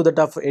closer to the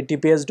top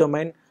ATPase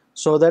domain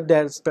so that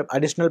there's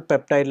additional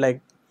peptide like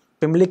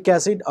pimelic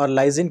acid or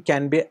lysine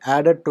can be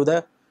added to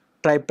the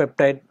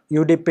tripeptide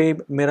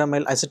UDP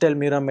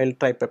acetyl-myramyl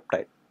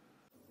tripeptide.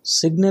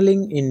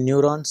 Signaling in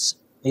neurons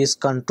is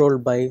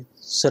controlled by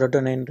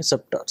serotonin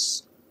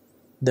receptors.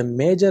 The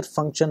major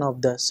function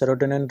of the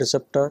serotonin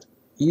receptor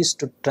is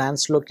to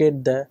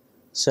translocate the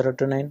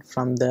serotonin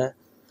from the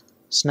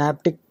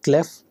synaptic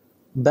cleft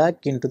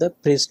back into the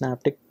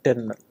presynaptic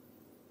terminal.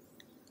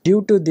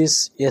 Due to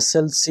this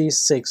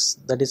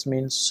SLC6, that is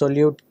means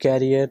solute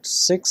carrier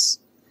 6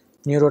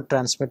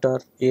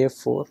 neurotransmitter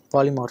A4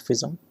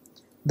 polymorphism,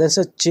 there is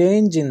a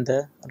change in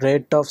the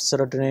rate of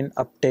serotonin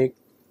uptake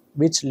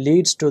which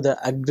leads to the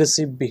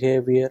aggressive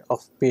behavior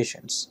of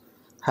patients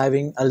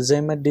having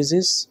Alzheimer's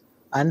disease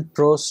and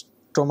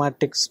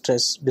post-traumatic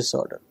stress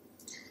disorder.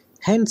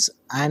 Hence,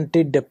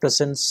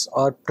 antidepressants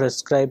are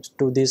prescribed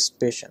to these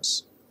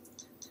patients.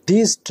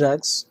 These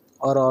drugs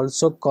are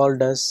also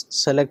called as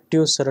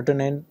selective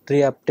serotonin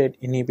reuptake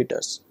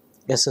inhibitors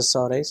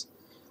 (SSRIs)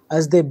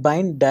 as they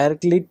bind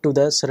directly to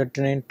the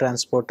serotonin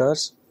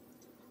transporters.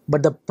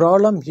 But the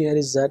problem here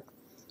is that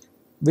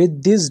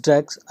with these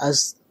drugs,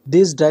 as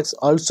these drugs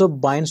also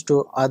binds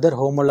to other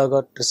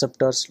homologous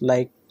receptors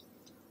like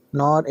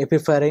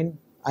norepinephrine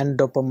and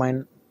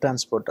dopamine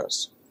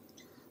transporters.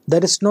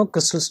 There is no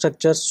crystal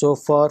structure so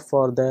far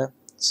for the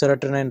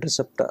serotonin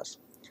receptor,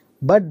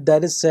 but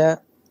there is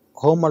a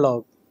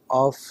homologue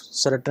of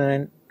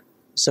serotonin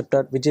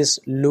receptor which is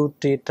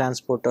LU-T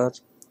transporter,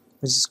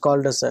 which is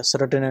called as a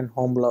serotonin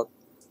homologue,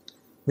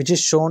 which is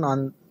shown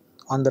on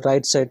the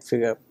right side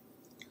figure.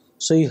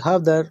 So you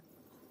have the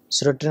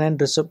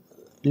serotonin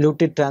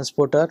LU-T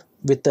transporter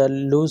with a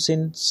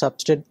leucine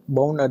substrate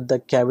bound at the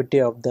cavity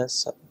of the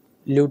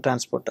LU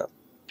transporter.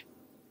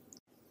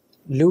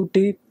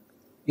 LU-T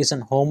is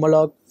an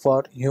homologue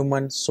for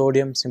human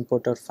sodium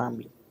importer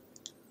family.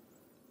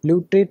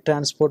 LU-T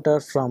transporter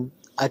from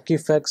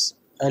Aquifax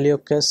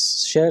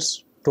Aleocus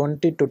shares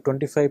 20 to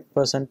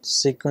 25%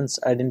 sequence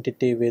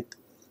identity with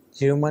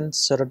human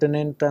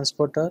serotonin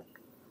transporter,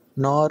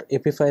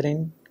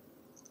 norepinephrine,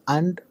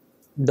 and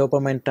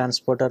dopamine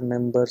transporter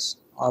members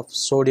of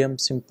sodium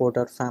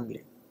importer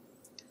family.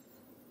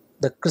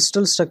 The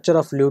crystal structure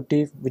of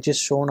LU-T, which is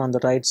shown on the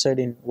right side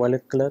in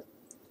violet color,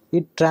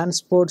 its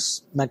transport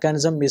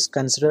mechanism is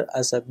considered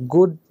as a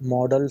good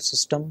model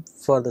system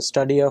for the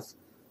study of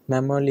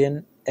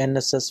mammalian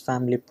NSS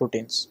family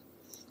proteins.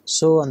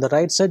 So on the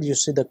right side you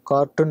see the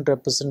cartoon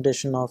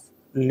representation of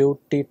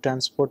LU-T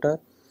transporter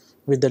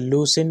with the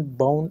leucine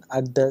bound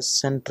at the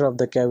center of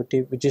the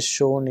cavity, which is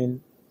shown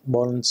in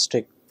ball and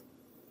stick.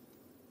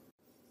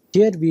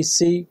 Here we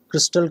see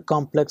crystal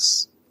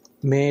complex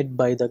made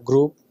by the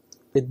group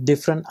with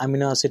different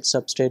amino acid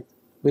substrate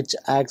which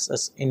acts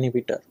as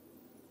inhibitor.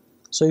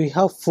 So we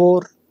have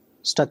four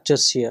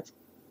structures here: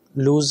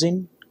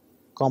 leucine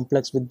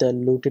complex with the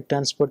LU-T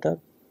transporter,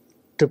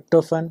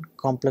 tryptophan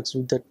complex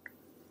with the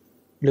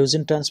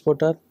leucine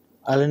transporter,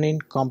 alanine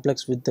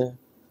complex with the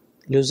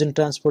leucine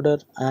transporter,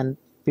 and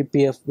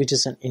PPF, which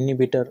is an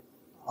inhibitor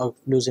of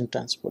leucine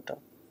transporter.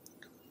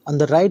 On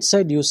the right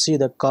side you see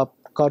the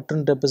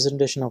cartoon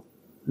representation of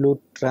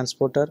LU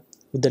transporter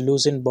with the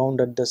leucine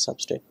bound at the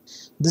substrate.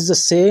 This is the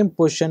same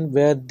position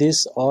where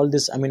all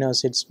these amino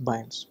acids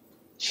binds.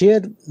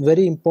 Here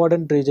very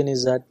important region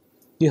is that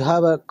you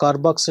have a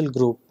carboxyl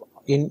group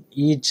in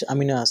each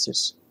amino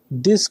acids.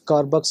 This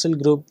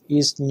carboxyl group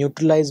is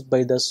neutralized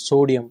by the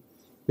sodium,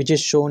 which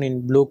is shown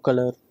in blue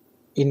color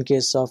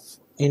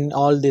in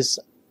all these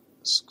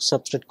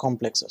substrate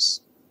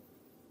complexes.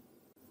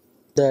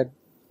 The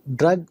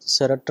drug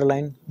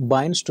sertraline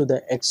binds to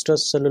the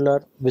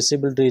extracellular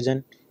visible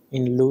region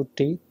in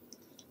LU-T.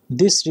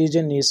 This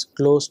region is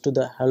close to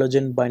the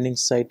halogen binding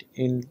site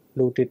in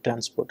LU-T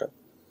transporter.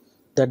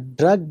 The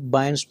drug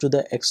binds to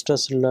the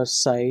extracellular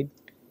side,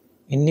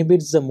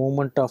 inhibits the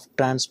movement of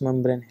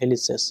transmembrane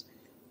helices,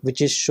 which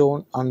is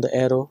shown on the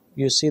arrow.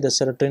 You see the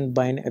serotonin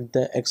bind at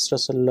the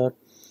extracellular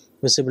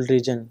visible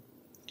region.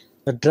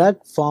 The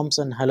drug forms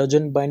an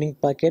halogen binding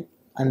pocket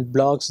and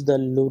blocks the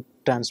LU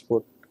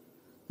transport.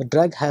 The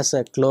drug has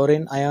a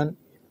chlorine ion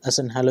as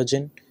an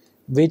halogen,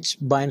 which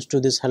binds to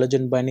this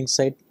halogen binding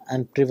site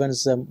and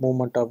prevents the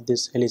movement of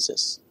these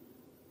helices.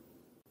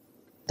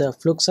 The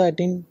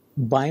fluoxetine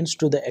binds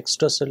to the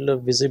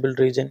extracellular visible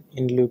region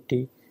in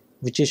LU-T,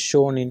 which is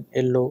shown in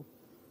yellow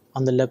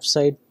on the left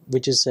side,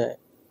 which is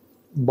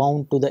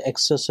bound to the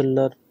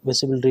extracellular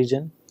visible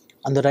region.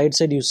 On the right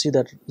side you see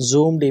the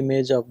zoomed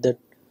image of that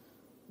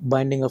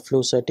binding of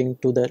fluoxetine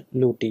to the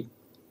LU-T.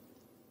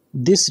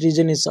 This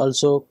region is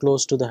also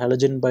close to the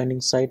halogen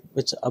binding site,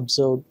 which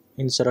observed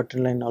in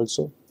serotonin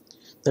also.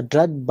 The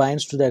drug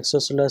binds to the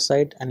extracellular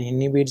site and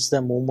inhibits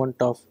the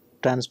movement of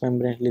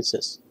transmembrane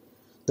helices.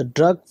 The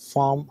drug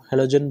forms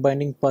halogen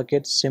binding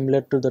pockets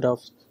similar to that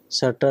of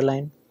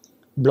sertraline,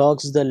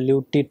 blocks the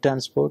LU-T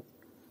transport.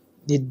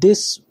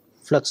 This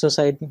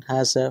fluoxetine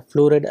has a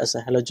fluoride as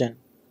a halogen.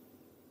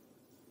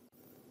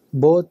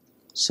 Both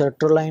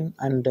sertraline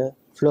and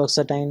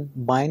fluoxetine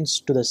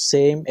binds to the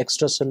same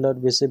extracellular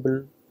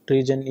visible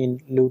region in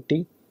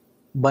LU-T.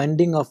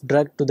 Binding of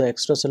drug to the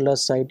extracellular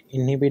site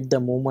inhibit the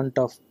movement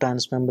of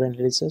transmembrane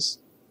helices.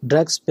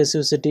 Drug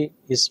specificity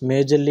is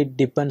majorly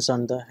depends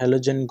on the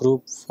halogen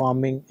group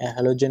forming a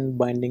halogen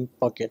binding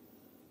pocket.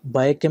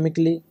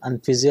 Biochemically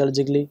and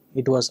physiologically,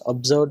 it was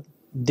observed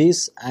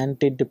this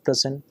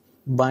antidepressant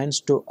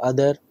binds to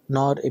other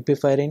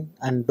norepinephrine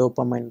and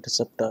dopamine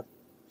receptor.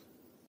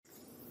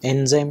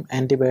 Enzyme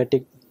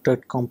antibiotic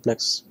drug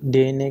complex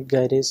DNA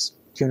gyrase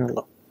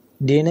quinoline.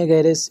 DNA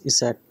gyrase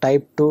is a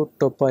type 2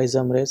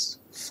 topoisomerase.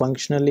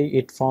 Functionally,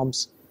 it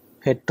forms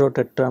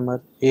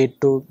heterotetramer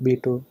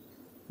A2B2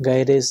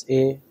 gyrase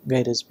A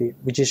gyrase B,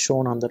 which is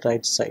shown on the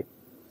right side.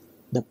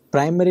 The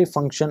primary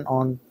function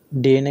on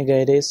DNA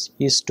gyrase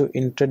is to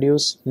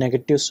introduce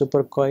negative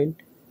supercoil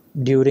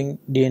during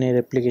DNA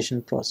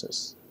replication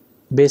process.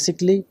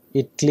 Basically,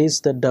 it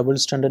cleaves the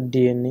double-stranded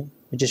DNA,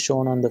 which is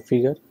shown on the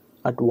figure,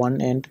 at one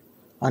end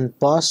and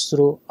pass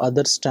through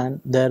other strand,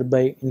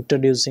 thereby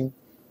introducing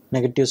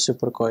negative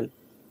supercoil.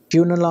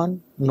 Quinoline,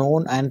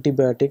 known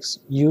antibiotics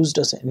used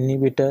as an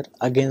inhibitor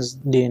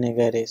against DNA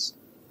gyrase.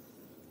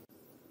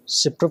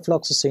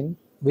 Ciprofloxacin,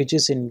 which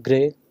is in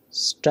gray,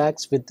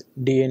 stacks with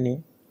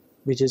DNA,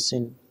 which is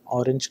in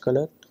orange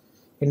color,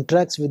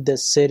 interacts with the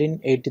serine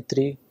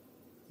 83,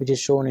 which is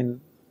shown in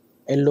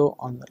yellow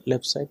on the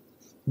left side,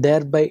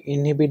 thereby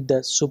inhibit the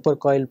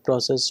supercoil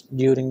process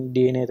during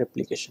DNA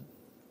replication.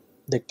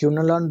 The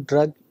quinoline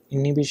drug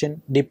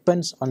inhibition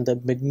depends on the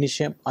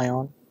magnesium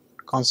ion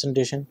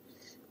concentration,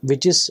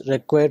 which is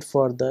required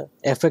for the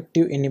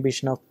effective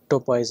inhibition of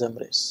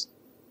topoisomerase.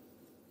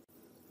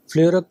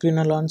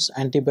 Fluoroquinolones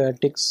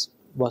antibiotics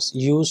was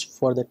used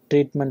for the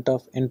treatment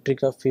of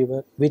enteric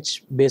fever,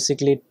 which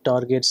basically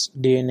targets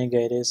DNA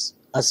gyrase,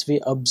 as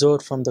we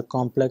observed from the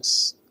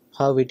complex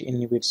how it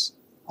inhibits.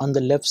 On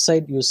the left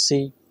side you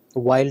see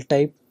wild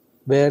type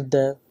where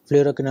the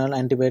fluoroquinolone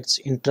antibiotics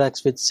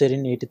interacts with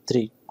serine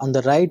 83. On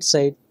the right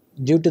side,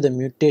 due to the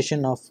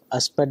mutation of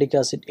aspartic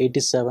acid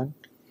 87,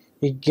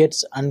 it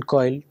gets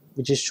uncoiled,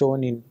 which is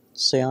shown in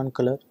cyan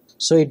color,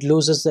 so it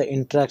loses the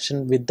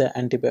interaction with the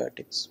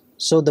antibiotics.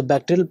 So the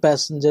bacterial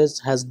passengers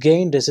has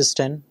gained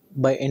resistance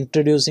by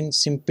introducing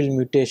simple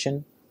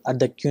mutation at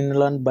the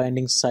quinoline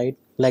binding site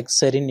like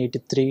serine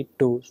 83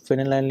 to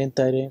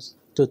phenylalanine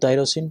to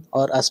tyrosine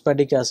or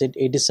aspartic acid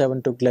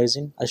 87 to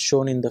glycine as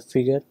shown in the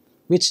figure,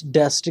 which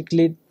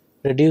drastically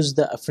reduce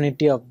the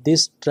affinity of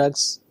these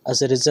drugs.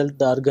 As a result,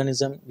 the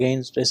organism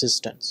gains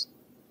resistance.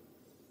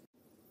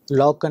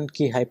 Lock and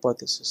key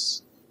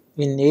hypothesis.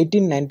 In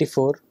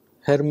 1894,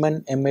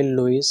 Hermann Emil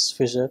Louis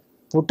Fischer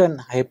put an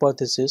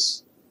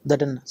hypothesis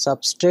that a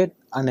substrate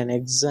and an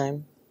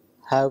enzyme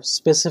have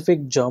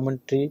specific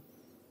geometry,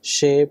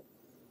 shape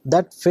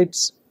that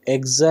fits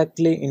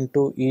exactly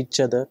into each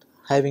other,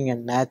 having a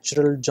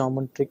natural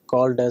geometry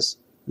called as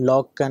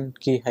lock and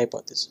key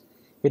hypothesis.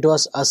 It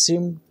was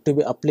assumed to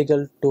be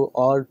applicable to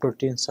all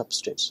protein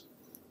substrates.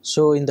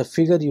 So in the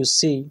figure you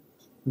see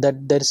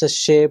that there is a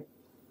shape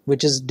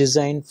which is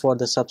designed for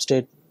the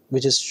substrate,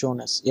 which is shown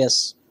as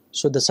S.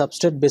 So the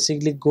substrate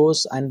basically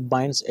goes and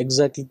binds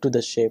exactly to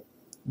the shape.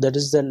 That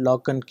is the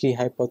lock and key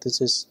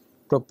hypothesis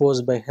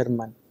proposed by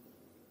Hermann.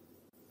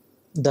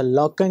 The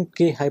lock and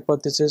key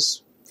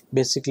hypothesis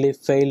basically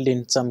failed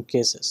in some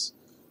cases.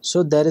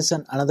 So there is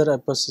another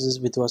hypothesis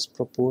which was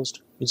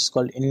proposed, which is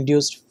called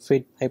induced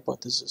fit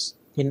hypothesis.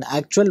 In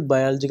actual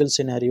biological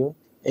scenario,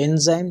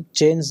 enzymes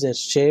change their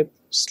shape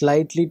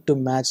slightly to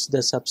match the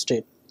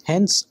substrate.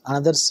 Hence,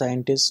 another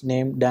scientist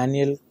named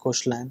Daniel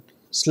Koshland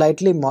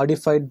slightly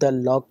modified the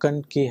lock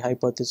and key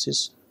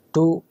hypothesis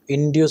to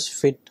induced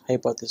fit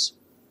hypothesis.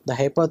 The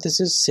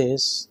hypothesis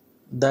says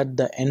that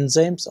the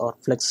enzymes are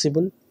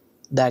flexible,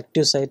 the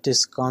active site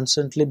is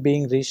constantly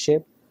being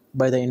reshaped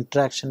by the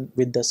interaction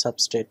with the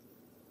substrate.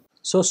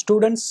 So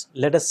students,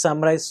 let us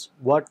summarize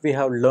what we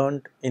have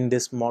learned in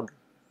this model.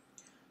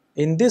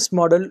 In this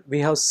model, we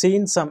have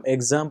seen some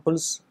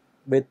examples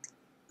with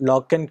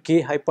lock and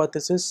key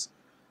hypothesis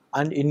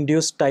and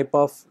induced type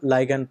of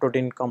ligand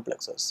protein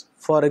complexes.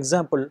 For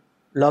example,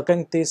 lock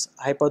and key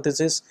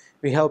hypothesis,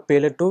 we have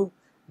payload 2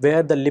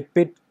 where the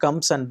lipid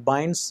comes and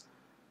binds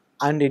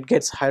and it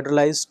gets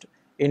hydrolyzed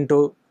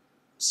into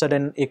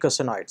certain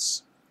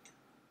eicosanoids.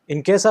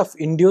 In case of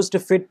induced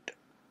fit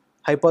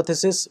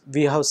hypothesis,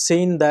 we have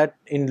seen that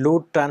in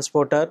loop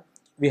transporter,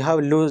 we have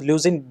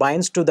leucine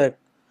binds to the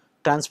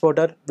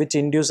transporter which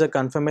induces a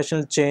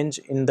conformational change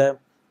in the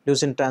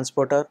leucine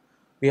transporter.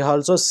 We have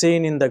also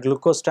seen in the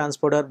glucose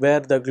transporter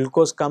where the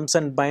glucose comes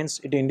and binds,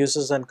 it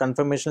induces a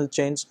conformational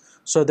change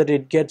so that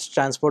it gets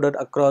transported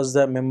across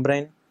the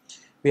membrane.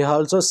 We have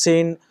also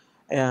seen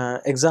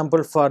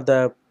example for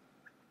the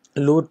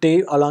LUT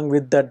along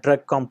with the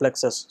drug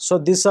complexes. So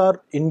these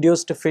are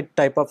induced fit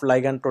type of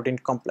ligand protein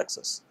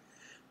complexes.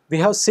 We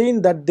have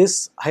seen that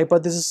this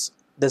hypothesis,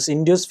 this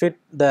induced fit,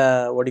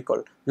 the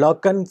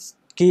lock and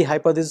key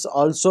hypothesis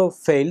also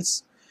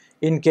fails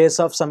in case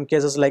of some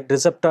cases like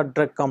receptor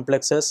drug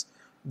complexes,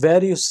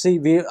 where you see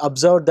we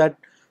observe that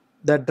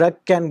the drug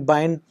can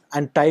bind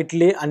and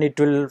tightly and it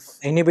will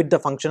inhibit the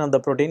function of the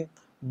protein,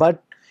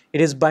 but it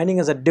is binding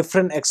as a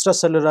different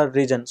extracellular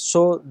region,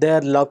 so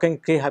their lock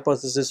and key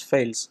hypothesis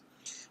fails.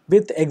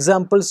 With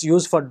examples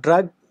used for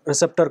drug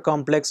receptor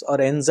complex or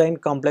enzyme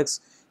complex,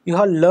 you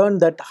have learned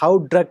that how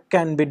drug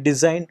can be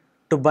designed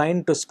to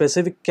bind to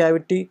specific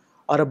cavity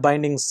or a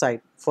binding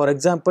site. For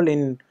example,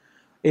 in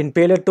In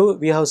payload 2,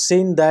 we have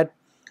seen that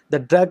the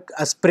drug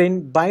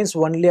aspirin binds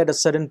only at a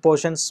certain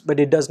portions, but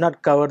it does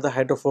not cover the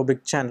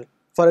hydrophobic channel.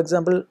 For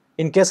example,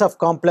 in case of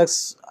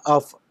complex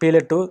of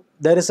payload 2,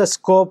 there is a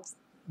scope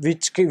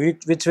which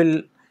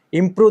will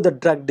improve the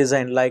drug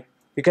design. Like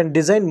you can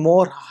design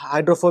more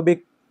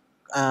hydrophobic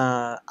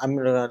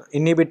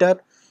inhibitor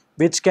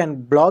which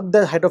can block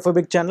the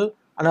hydrophobic channel,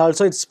 and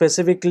also it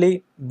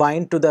specifically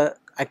bind to the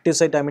active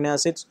site amino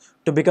acids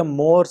to become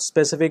more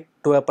specific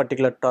to a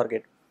particular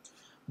target.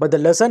 But the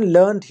lesson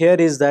learned here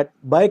is that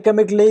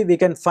biochemically we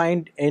can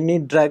find any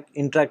drug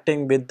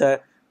interacting with the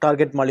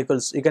target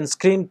molecules. You can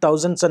screen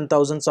thousands and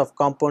thousands of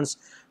compounds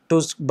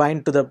to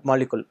bind to the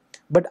molecule.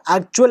 But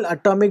actual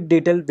atomic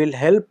detail will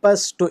help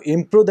us to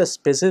improve the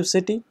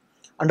specificity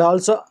and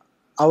also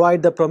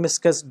avoid the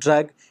promiscuous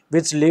drug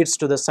which leads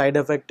to the side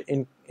effect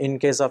in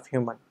case of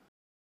human.